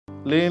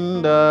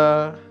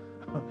Linda.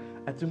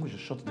 I think we should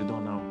shut the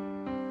door now.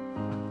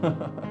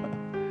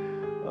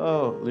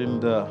 Oh,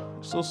 Linda,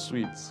 so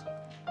sweet.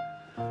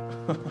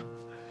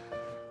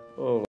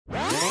 Oh.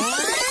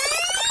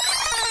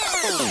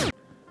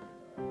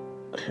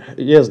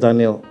 Yes,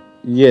 Daniel.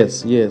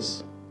 Yes,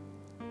 yes.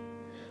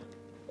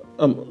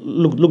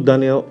 Look,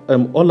 Daniel.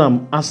 All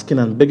I'm asking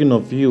and begging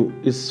of you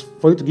is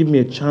for you to give me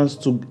a chance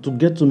to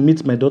get to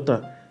meet my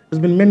daughter. It's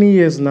been many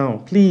years now.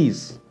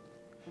 Please.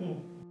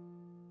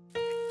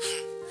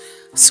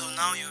 So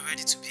now you're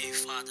ready to be a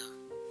father?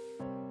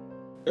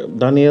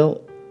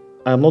 Daniel,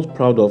 I'm not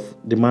proud of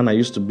the man I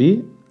used to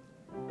be,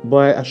 but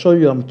I assure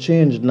you I'm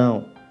changed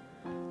now.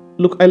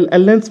 Look, I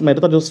learned my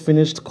daughter just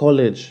finished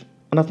college,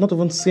 and I've not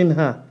even seen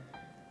her.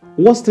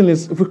 Worst thing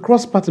is, if we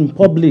cross paths in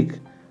public,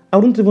 I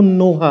wouldn't even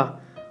know her.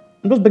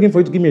 I'm just begging for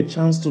you to give me a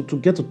chance to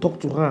get to talk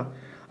to her.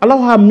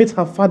 Allow her to meet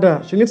her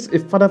father. She needs a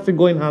father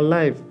figure in her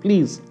life,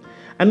 please.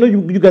 I know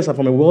you guys are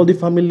from a wealthy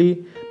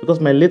family because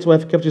my late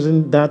wife kept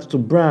using that to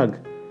brag.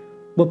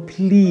 But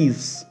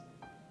please,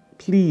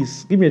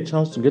 please, give me a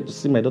chance to get to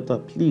see my daughter,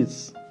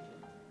 please.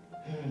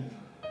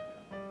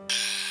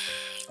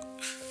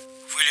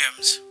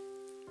 Williams,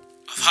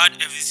 I've heard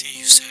everything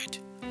you said.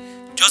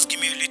 Just give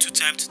me a little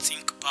time to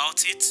think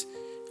about it,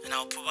 and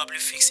I'll probably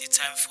fix a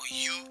time for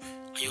you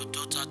and your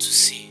daughter to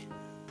see.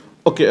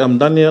 Okay,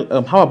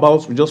 Daniel, how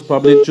about we just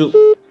probably choose...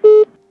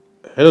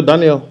 Hello,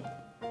 Daniel?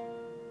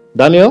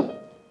 Daniel?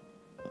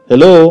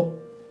 Hello?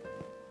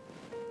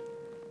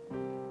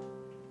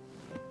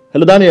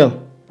 Hello,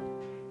 Daniel?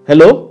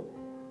 Hello?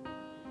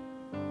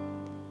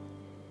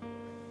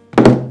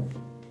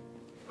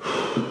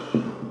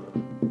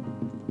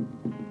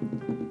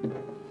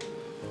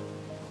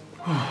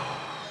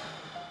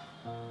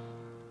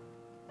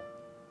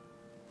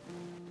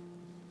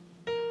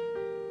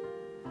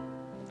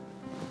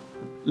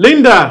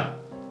 Linda!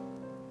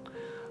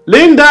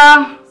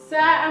 Linda! Sir,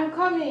 I'm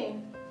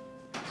coming.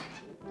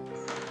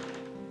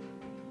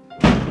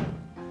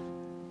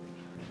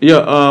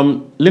 Yeah,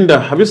 Linda,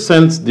 have you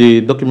sent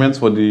the documents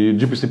for the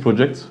GPC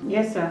project?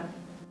 Yes, sir.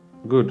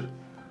 Good.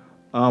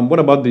 What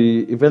about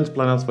the event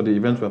planners for the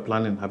event we're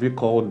planning? Have you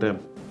called them?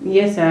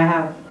 Yes, sir, I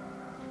have.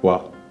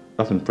 Wow,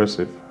 that's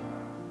impressive.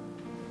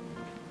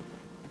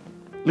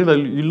 Linda,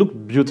 you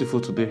look beautiful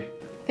today.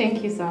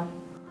 Thank you, sir.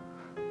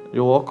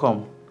 You're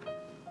welcome.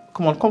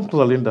 Come on, come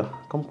closer, Linda.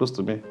 Come close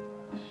to me.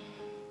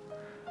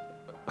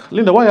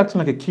 Linda, why are you acting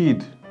like a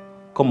kid?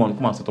 Come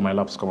on, sit on my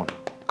laps. Come on,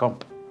 come.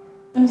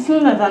 I'm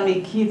saying that I'm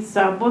a kid,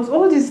 sir, but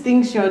all these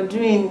things you're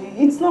doing,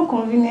 it's not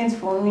convenient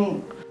for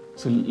me.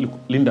 So, look,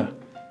 Linda,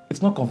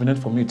 it's not convenient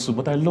for me too,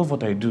 but I love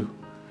what I do.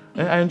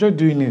 I enjoy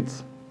doing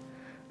it.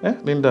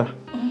 Linda?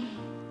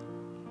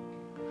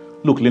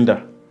 Look,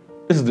 Linda,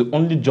 this is the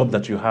only job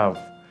that you have.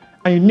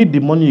 And you need the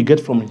money you get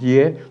from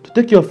here to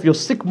take care of your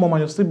sick mom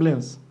and your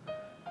siblings.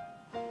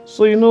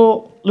 So, you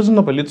know, listen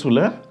up a little,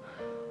 eh?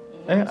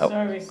 I'm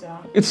sorry, sir.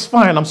 It's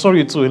fine. I'm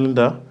sorry too,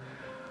 Linda.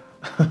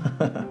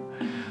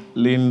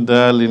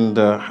 Linda.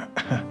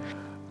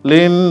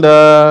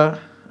 Linda.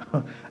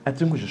 I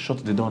think we should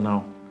shut the door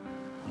now.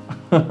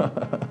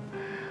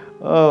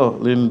 Oh,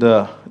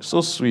 Linda.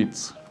 So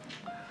sweet.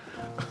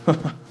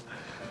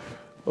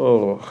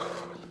 Oh.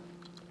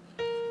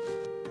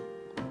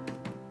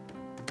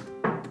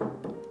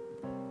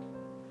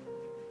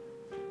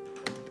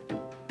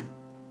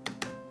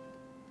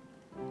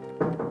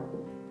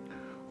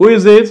 Who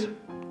is it?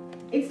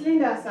 It's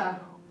Linda, sir.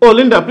 Oh,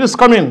 Linda, please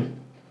come in.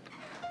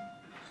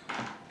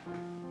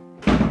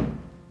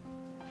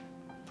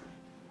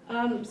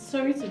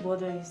 Sorry to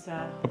bother you,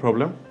 sir. No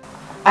problem.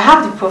 I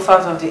have the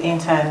profiles of the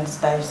interns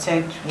that you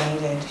said we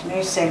needed. You know,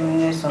 you said we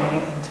needed some new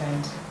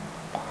interns.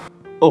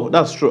 Oh,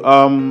 that's true.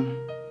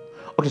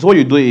 Okay, so what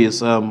you do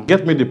is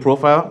get me the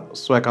profile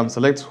so I can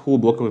select who will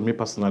be working with me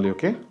personally,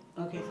 okay?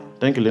 Okay, sir.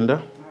 Thank you,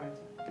 Linda.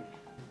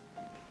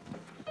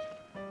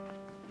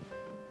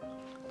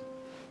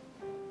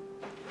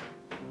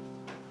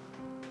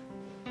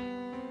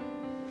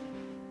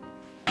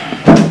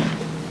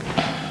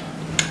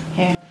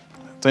 Here.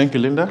 Thank you,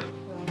 Linda.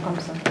 Welcome,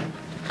 sir.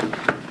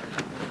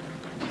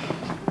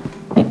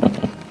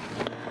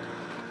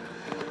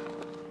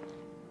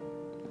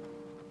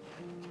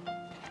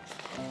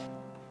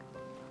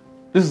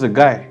 This is a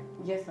guy.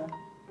 Yes, sir.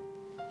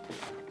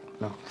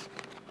 No.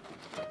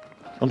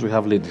 Don't we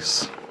have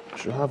ladies? We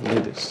should have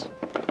ladies.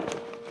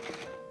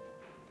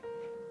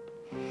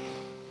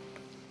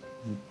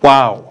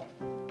 Wow.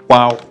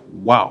 Wow.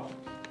 Wow.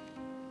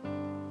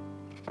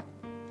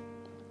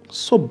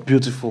 So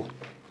beautiful.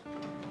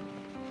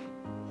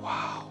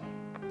 Wow.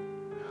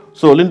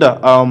 So, Linda,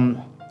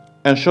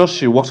 ensure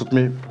she works with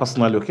me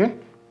personally, okay?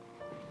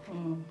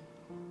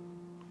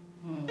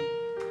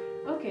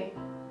 Okay.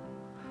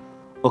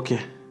 Okay.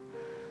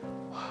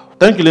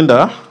 Thank you,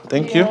 Linda.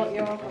 Thank you.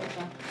 You're welcome,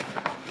 sir.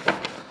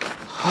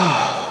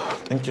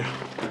 Thank you.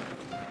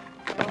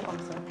 Welcome,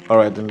 sir. All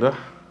right, Linda.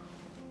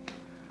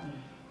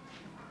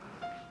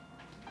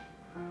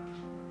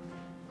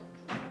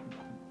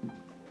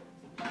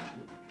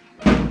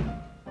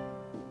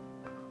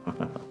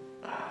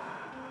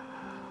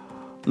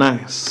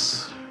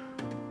 Nice.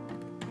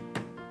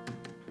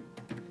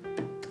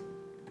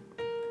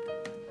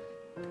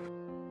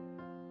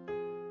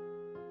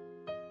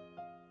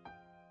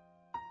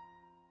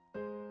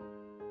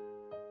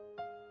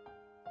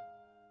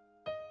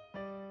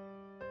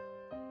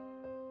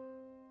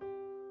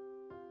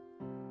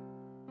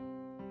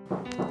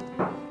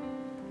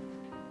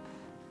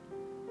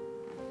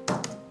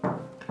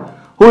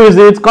 Who is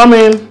it? Come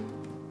in.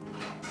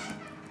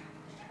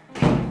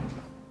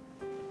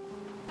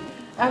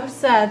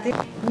 Sir,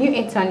 the new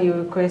intern you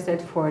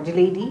requested for, the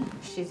lady,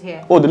 she's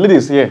here. Oh, the lady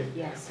is here.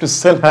 Yes. Please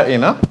send her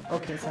in, huh?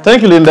 Okay, sir.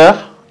 Thank you,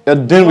 Linda. You're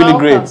doing really Welcome,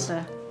 great.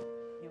 Sir.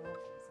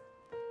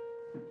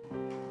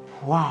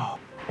 Wow.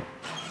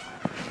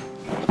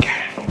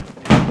 Okay.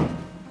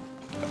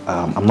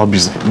 I'm not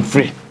busy. I'm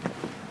free.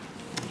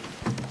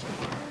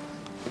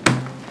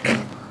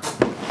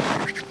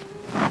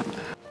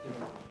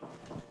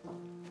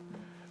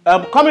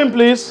 Come in,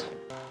 please.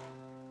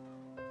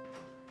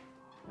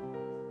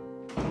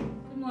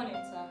 Good morning,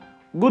 sir.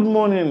 Good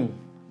morning.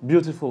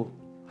 Beautiful.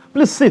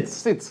 Please sit.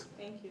 Sit.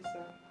 Thank you,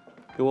 sir.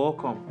 You're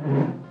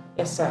welcome.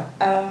 Yes, sir.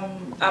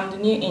 I'm the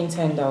new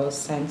intern that was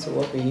sent to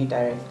work with you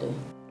directly.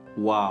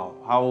 Wow,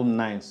 how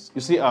nice.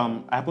 You see,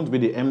 I happen to be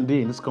the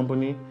MD in this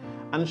company,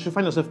 and you should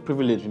find yourself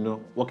privileged, you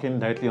know, working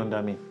directly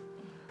under me.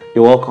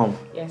 You're welcome.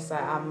 Yes, sir.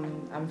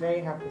 I'm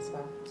very happy, sir.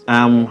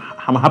 I'm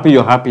happy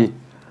you're happy.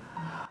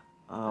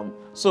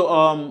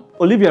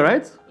 Olivia,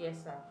 right?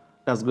 Yes, sir.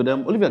 That's good.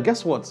 Olivia,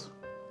 guess what?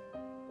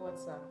 What,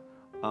 sir?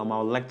 I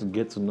would like to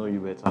get to know you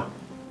better.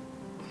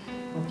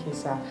 Okay,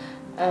 sir.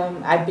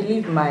 I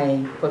believe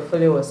my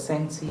portfolio was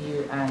sent to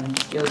you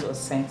and yours was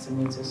sent to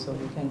me too, so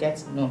we can get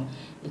to know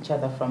each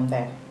other from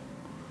there.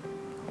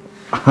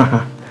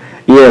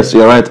 Yes,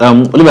 you're right.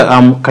 Olivia,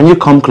 can you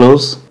come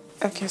close?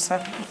 Okay,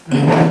 sir.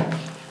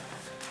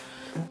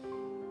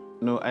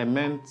 No, I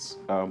meant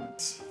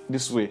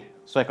this way,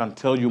 so I can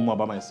tell you more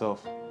about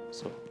myself.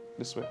 So,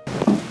 this way.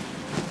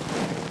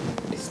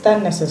 Is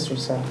that necessary,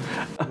 sir?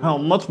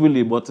 Not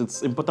really, but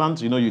it's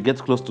important, you know, you get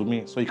close to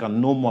me so you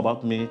can know more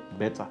about me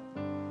better.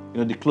 You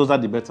know, the closer,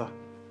 the better.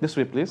 This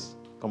way, please.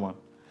 Come on.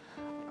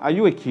 Are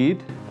you a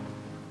kid?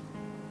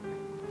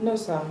 No,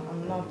 sir.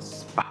 I'm not.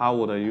 How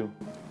old are you?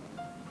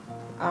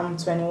 I'm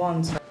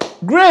 21, sir.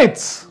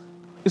 Great!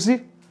 You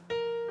see,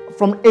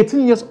 from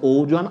 18 years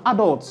old, you're an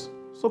adult.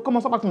 So come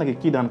on, stop acting like a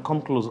kid and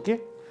come close, okay?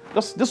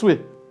 Just this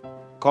way.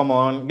 Come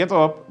on, get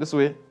up. This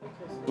way.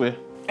 This way.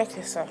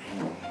 Okay, sir.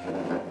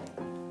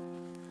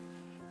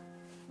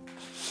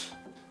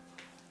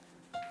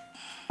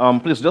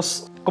 Please,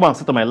 just come and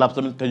sit on my lap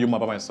so let me tell you more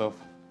about myself.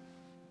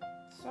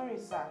 Sorry,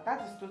 sir.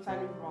 That is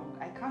totally wrong.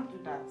 I can't do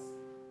that.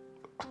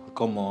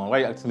 Come on, why are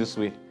you acting this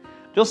way?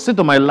 Just sit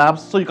on my lap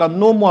so you can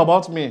know more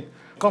about me.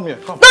 Come here,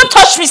 come. Don't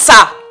touch me,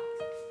 sir!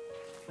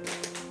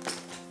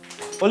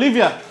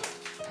 Olivia!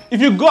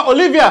 If you go,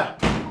 Olivia!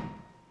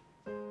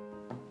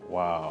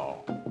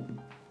 Wow.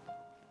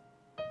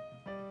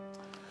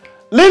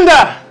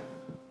 Linda!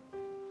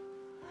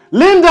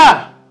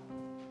 Linda!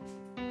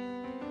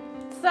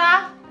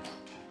 Sir?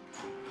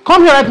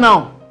 Come here right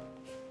now.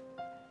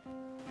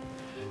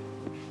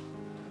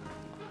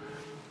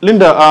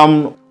 Linda,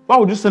 why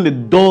would you send a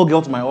dull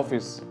girl to my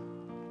office?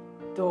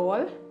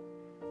 Doll?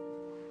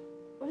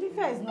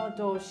 Olivia is not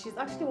dull. She's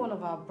actually one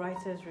of our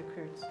brightest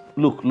recruits.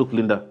 Look,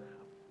 Linda.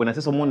 When I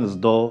say someone is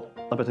dull,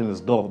 that person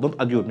is dull. Don't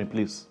argue with me,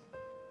 please.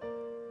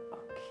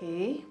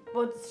 Okay,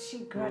 but she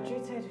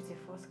graduated with a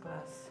first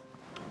class.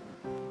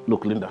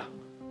 Look, Linda.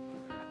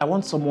 I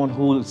want someone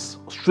who is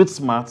street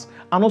smart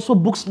and also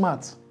book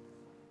smart.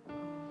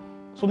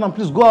 So now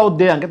please go out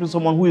there and get me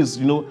someone who is,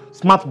 you know,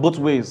 smart both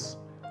ways.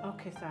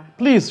 Okay, sir.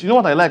 Please, you know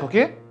what I like,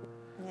 okay?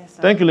 Yes,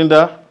 sir. Thank you,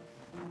 Linda.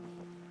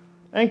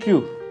 Thank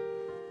you.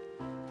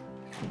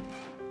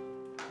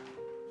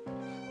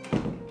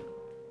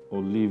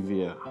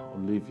 Olivia.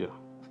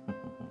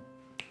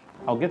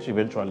 I'll get you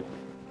eventually.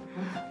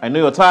 I know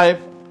your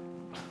type.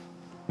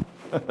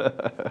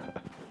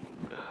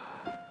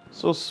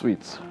 So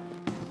sweet.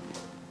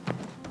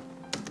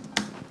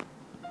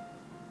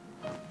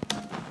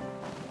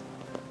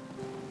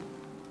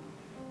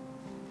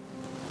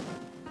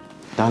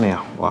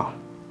 Daniel, wow.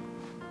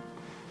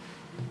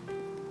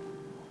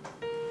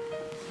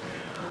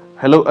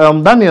 Hello,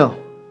 Daniel.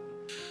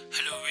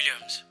 Hello,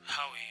 Williams.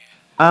 How are you?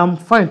 I'm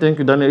fine, thank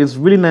you, Daniel. It's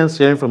really nice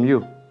hearing from you.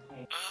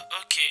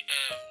 Okay,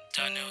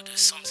 Daniel, there's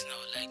something I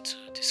would like to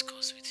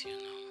discuss with you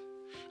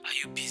now. Are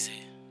you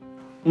busy?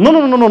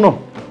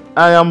 No.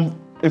 I am,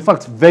 in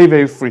fact, very,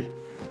 very free.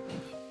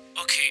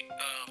 Okay,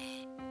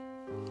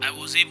 I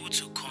was able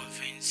to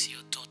convince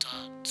your daughter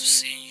to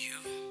see you,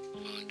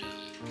 and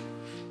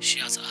she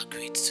has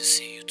agreed to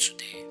see you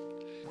today.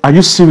 Are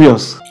you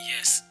serious?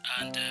 Yes,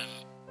 and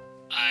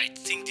I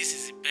think this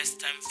is the best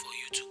time for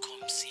you to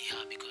come see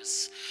her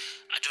because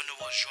I don't know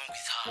what's wrong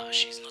with her.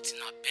 She's not in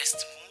her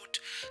best mood.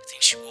 I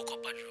think she woke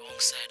up at the wrong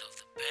side of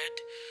the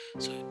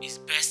bed. So it's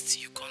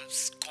best you come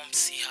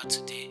see her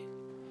today.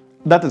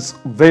 That is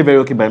very, very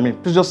okay by me.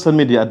 Please just send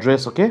me the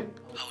address, okay?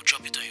 I'll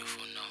drop it on your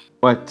phone now.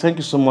 Well, thank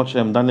you so much,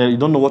 Daniel. You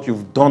don't know what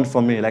you've done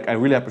for me. Like, I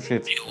really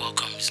appreciate it. You're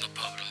welcome. It's no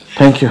problem.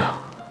 Thank you.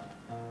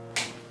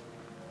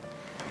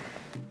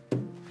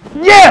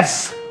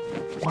 Yes!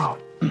 Wow.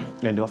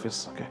 You're in the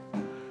office. Okay.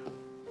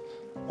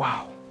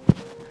 Wow.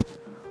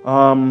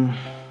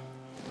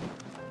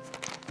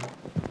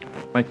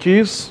 My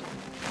keys.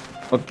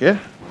 Okay.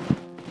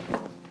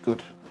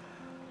 Good.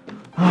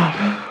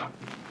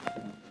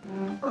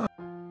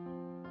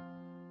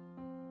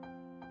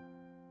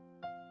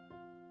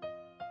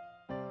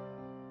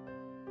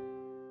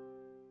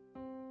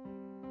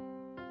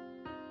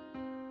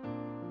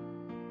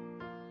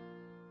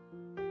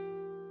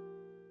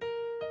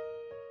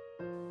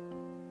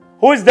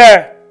 Who's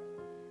there?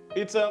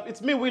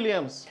 It's me,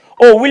 Williams.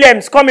 Oh,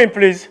 Williams, come in,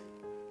 please.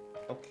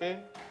 Okay.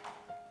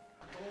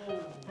 Oh,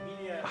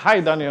 Williams. Hi,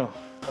 Daniel.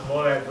 I'm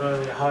alright,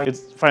 bro. How are you?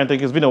 It's fine. Thank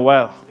you. It's been a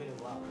while.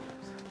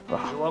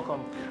 You're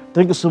welcome.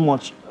 Thank you so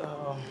much.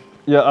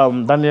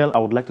 Daniel, I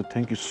would like to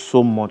thank you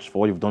so much for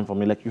what you've done for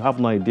me. Like, you have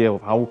no idea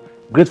of how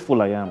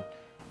grateful I am.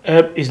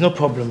 It's no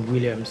problem,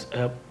 Williams.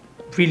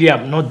 Really,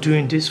 I'm not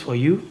doing this for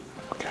you.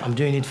 Okay. I'm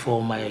doing it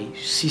for my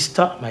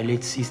sister, my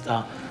late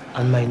sister,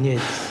 and my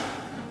niece.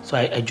 So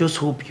I just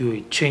hope you're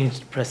a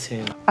changed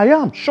person. I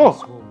am, sure.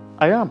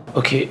 I am.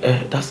 Okay,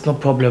 that's no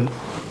problem.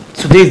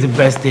 Today is the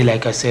best day,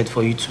 like I said,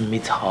 for you to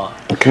meet her.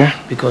 Okay.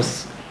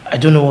 Because I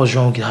don't know what's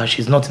wrong with her.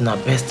 She's not in her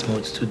best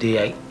mood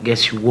today. I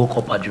guess she woke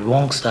up at the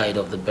wrong side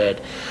of the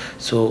bed.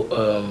 So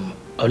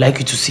I'd like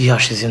you to see her.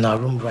 She's in her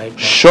room right now.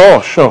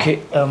 Sure.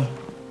 Okay,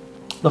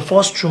 the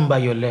first room by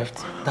your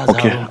left, that's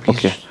her room, please.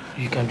 Okay.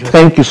 You can just...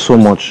 Thank you so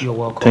much. You're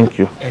welcome. Thank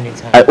you.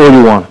 Anytime. I owe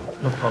you one.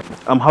 No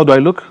problem. How do I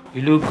look?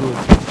 You look good.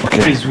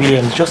 Okay. Please,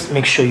 Williams, just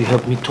make sure you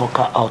help me talk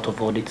her out of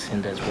all this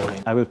thing that's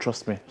worrying. I will,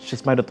 trust me.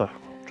 She's my daughter.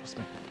 Trust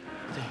me.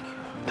 Thank you.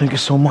 Thank you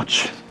so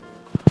much.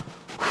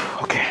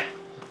 Okay.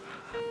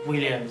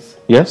 Williams.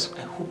 Yes?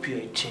 I hope you're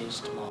a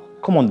changed man.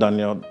 Come on,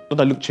 Daniel. Don't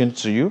I look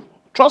changed to you?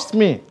 Trust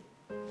me.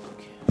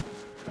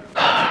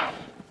 Okay.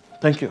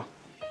 Thank you.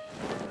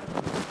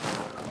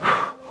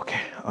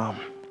 Okay.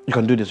 You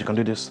can do this. You can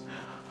do this.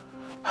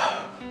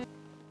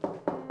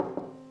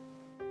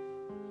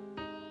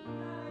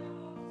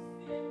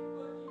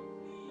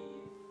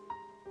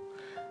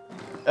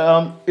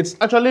 It's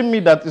actually me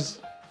that is...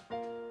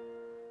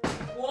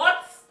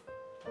 What?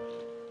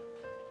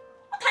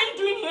 What are you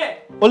doing here?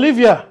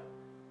 Olivia!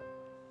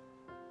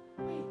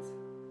 Wait.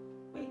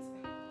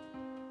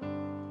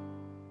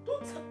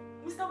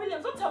 Mr.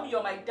 Williams, don't tell me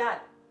you're my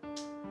dad.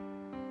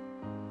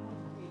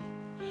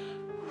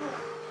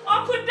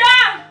 Uncle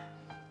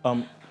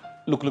Dan!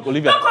 Look,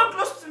 Olivia. Don't come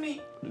close to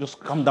me. Just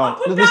calm down.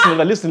 Uncle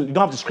Listen, you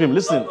don't have to scream.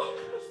 Listen.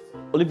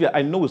 Olivia,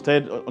 I know we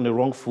started on the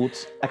wrong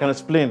foot. I can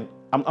explain.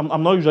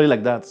 I'm not usually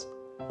like that.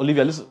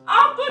 Olivia, listen.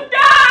 Uncle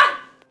Dan!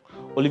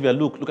 Olivia,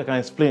 look, I can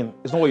explain.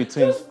 It's not what you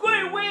think. Just go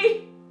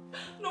away.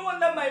 No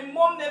wonder my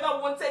mom never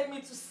wanted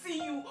me to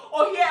see you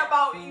or hear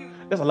about you.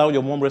 Let's allow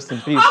your mom rest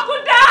in peace.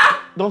 Uncle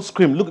Dan! Don't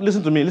scream. Look,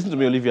 listen to me,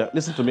 Olivia.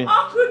 Listen to me.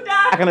 Uncle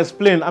Dan! I can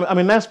explain. I'm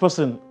a nice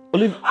person.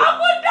 Olivia.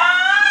 Uncle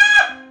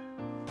Dan!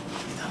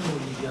 Is that not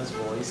Olivia's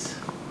voice?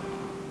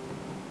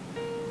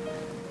 Let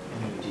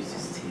me reduce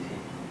this TV.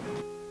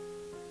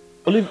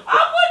 Olivia. Uncle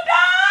Dan!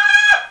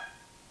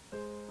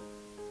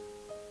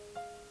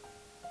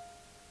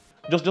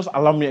 Just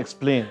allow me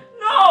explain.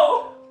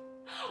 No!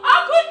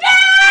 Uncle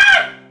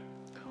Dan!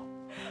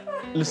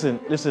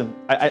 Listen.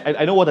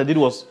 I know what I did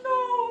was... No,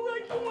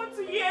 I don't want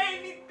to hear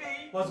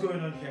anything. What's going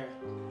on here?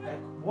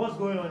 What's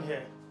going on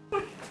here?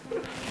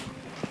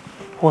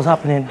 What's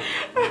happening?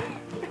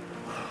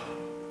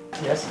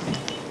 Yes?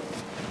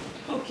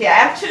 Okay, I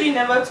actually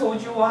never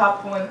told you what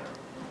happened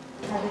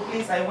at the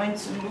place I went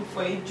to look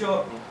for a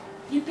job.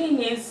 The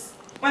thing is,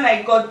 when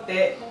I got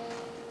there,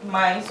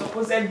 my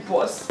supposed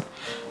boss...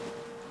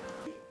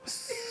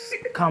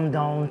 Calm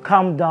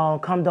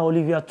down,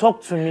 Olivia.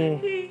 Talk to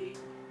me.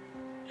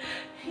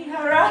 He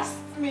harassed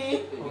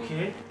me.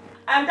 Okay.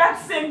 And that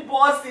same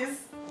boss is...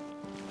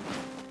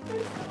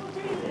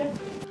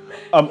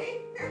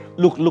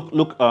 Look,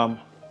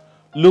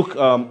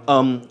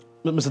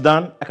 Mr.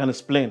 Dan, I can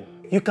explain.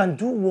 You can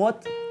do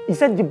what? You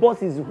said the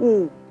boss is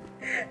who?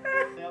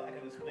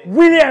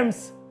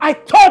 Williams, I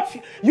thought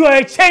you were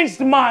a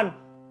changed man.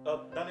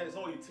 Daniel, it's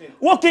not what you think.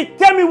 Okay,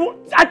 tell me what.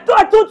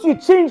 I thought you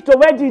changed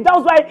already. That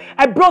was why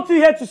I brought you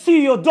here to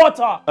see your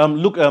daughter.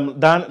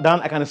 Dan,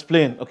 I can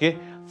explain, okay?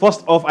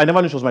 First off, I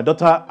never knew she was my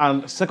daughter,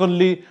 and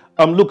secondly,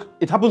 look,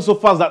 it happened so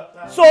fast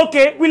that... So,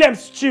 okay,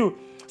 Williams, chill.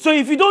 So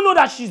if you don't know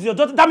that she's your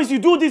daughter, that means you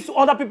do this to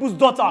other people's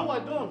daughter. No, I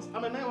don't.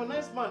 I'm a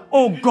nice man.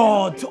 Oh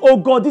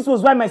God, this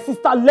was why my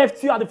sister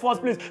left you at the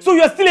first place. So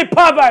you're still a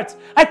pervert.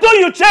 I thought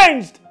you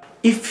changed.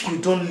 If you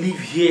don't leave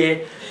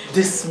here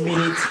this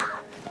minute,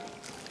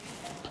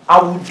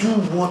 I will do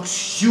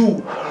what you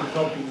would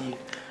not believe.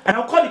 And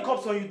I'll call the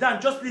cops on you, Dan.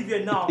 Just leave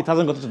here now. It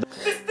hasn't gotten to that.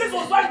 This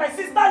was why my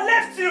sister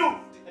left you.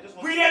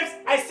 Williams,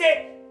 I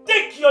say,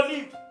 take your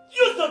leave.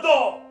 Use the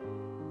door.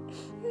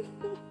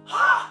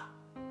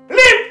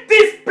 Leave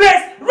this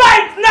place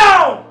right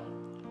now.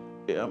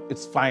 It's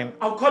It's fine.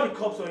 I'll call the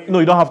cops on you. No,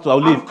 you don't have to.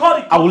 I'll leave. I'll call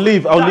the cops. I'll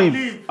leave. I'll leave.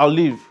 Leave. I'll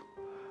leave.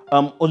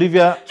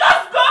 Olivia.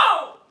 Just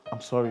go!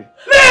 I'm sorry.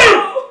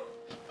 Leave!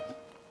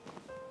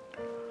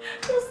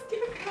 Just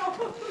get out.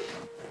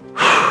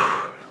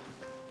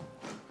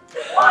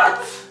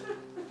 What?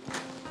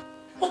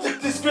 What a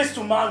disgrace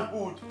to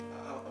manhood.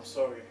 I'm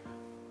sorry.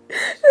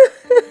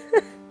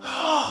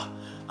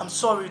 I'm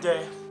sorry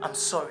there. I'm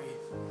sorry.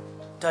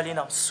 Darling,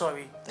 I'm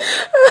sorry.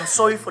 I'm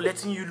sorry for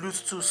letting you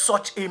lose to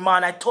such a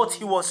man. I thought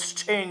he was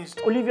changed.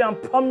 Olivia, I'm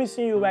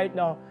promising you right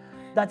now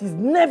that he's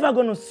never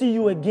going to see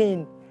you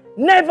again.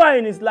 Never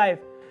in his life.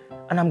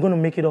 And I'm going to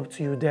make it up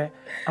to you there.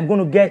 I'm going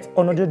to get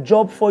another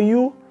job for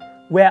you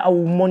where I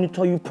will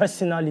monitor you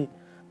personally.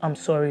 I'm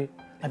sorry.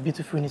 My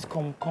beautiful Eunice,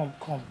 come.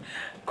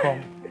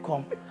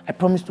 I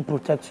promise to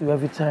protect you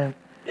every time.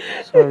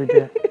 Sorry,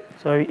 dear.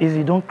 Sorry,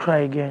 Izzy, don't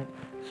cry again.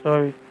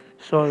 Sorry.